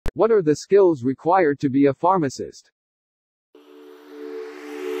What are the skills required to be a pharmacist?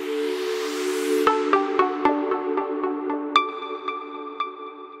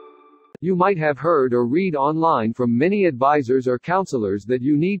 You might have heard or read online from many advisors or counselors that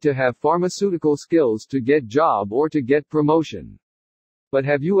you need to have pharmaceutical skills to get job or to get promotion. But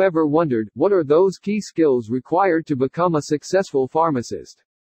have you ever wondered, what are those key skills required to become a successful pharmacist?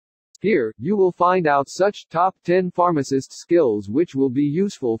 Here, you will find out such top 10 pharmacist skills which will be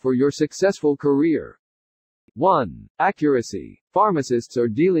useful for your successful career. 1. Accuracy. Pharmacists are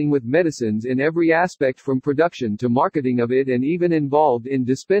dealing with medicines in every aspect from production to marketing of it and even involved in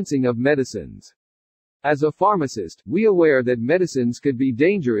dispensing of medicines. As a pharmacist, we are aware that medicines could be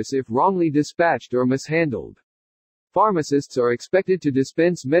dangerous if wrongly dispatched or mishandled. Pharmacists are expected to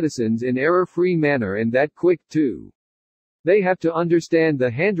dispense medicines in error-free manner and that quick too. They have to understand the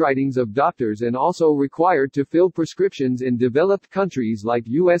handwritings of doctors and also required to fill prescriptions in developed countries like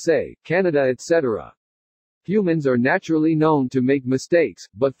USA, Canada, etc. Humans are naturally known to make mistakes,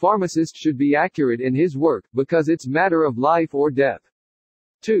 but pharmacist should be accurate in his work, because it's matter of life or death.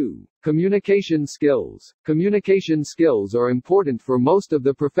 2. Communication skills. Communication skills are important for most of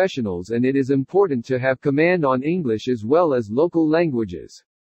the professionals and it is important to have command on English as well as local languages.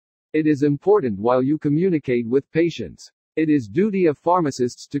 It is important while you communicate with patients. It is duty of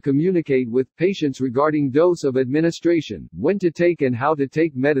pharmacists to communicate with patients regarding dose of administration, when to take and how to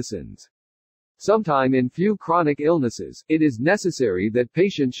take medicines. Sometime in few chronic illnesses, it is necessary that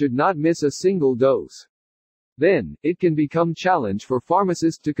patients should not miss a single dose. Then, it can become challenge for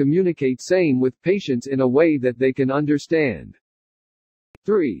pharmacists to communicate same with patients in a way that they can understand.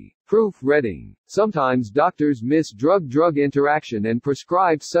 3. Proofreading. Sometimes doctors miss drug-drug interaction and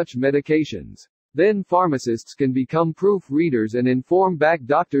prescribe such medications. Then pharmacists can become proofreaders and inform back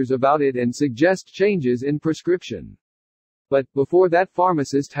doctors about it and suggest changes in prescription. But, before that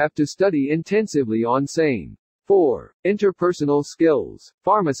pharmacists have to study intensively on same. 4. Interpersonal skills.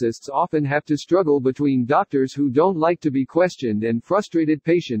 Pharmacists often have to struggle between doctors who don't like to be questioned and frustrated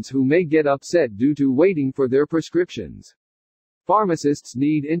patients who may get upset due to waiting for their prescriptions. Pharmacists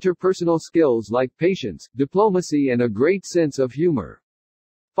need interpersonal skills like patience, diplomacy and a great sense of humor.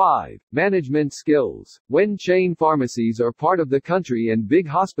 5. Management skills. When chain pharmacies are part of the country and big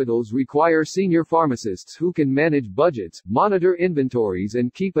hospitals require senior pharmacists who can manage budgets, monitor inventories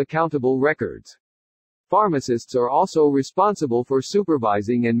and keep accountable records. Pharmacists are also responsible for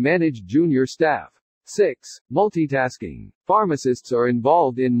supervising and manage junior staff. 6. Multitasking. Pharmacists are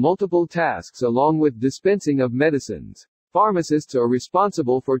involved in multiple tasks along with dispensing of medicines. Pharmacists are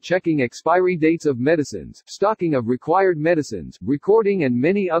responsible for checking expiry dates of medicines, stocking of required medicines, recording and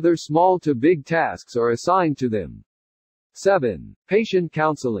many other small to big tasks are assigned to them. 7. Patient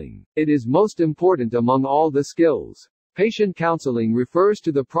counseling. It is most important among all the skills. Patient counseling refers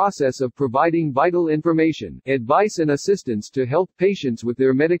to the process of providing vital information, advice and assistance to help patients with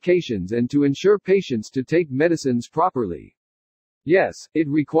their medications and to ensure patients to take medicines properly. Yes, it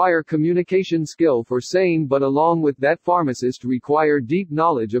require communication skill for same, but along with that pharmacists require deep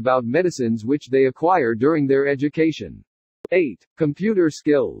knowledge about medicines which they acquire during their education. 8. Computer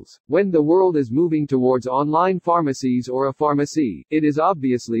skills. When the world is moving towards online pharmacies or a pharmacy, it is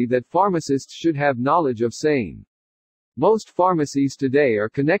obviously that pharmacists should have knowledge of same. Most pharmacies today are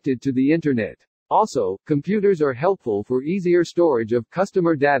connected to the internet. Also, computers are helpful for easier storage of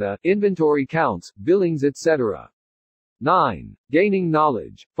customer data, inventory counts, billings etc. 9. Gaining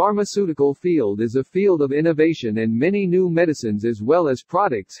knowledge. Pharmaceutical field is a field of innovation and many new medicines as well as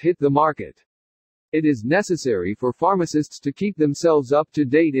products hit the market. It is necessary for pharmacists to keep themselves up to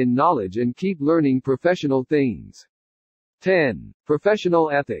date in knowledge and keep learning professional things. 10. Professional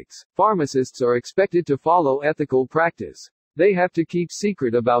ethics. Pharmacists are expected to follow ethical practice. They have to keep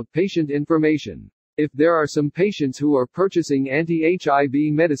secret about patient information. If there are some patients who are purchasing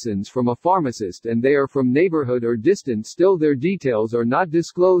anti-HIV medicines from a pharmacist and they are from neighborhood or distant, still their details are not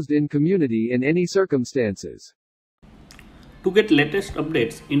disclosed in community in any circumstances. To get latest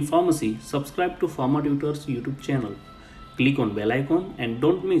updates in pharmacy, subscribe to Pharma Tutor's YouTube channel. Click on bell icon and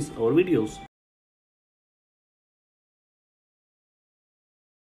don't miss our videos.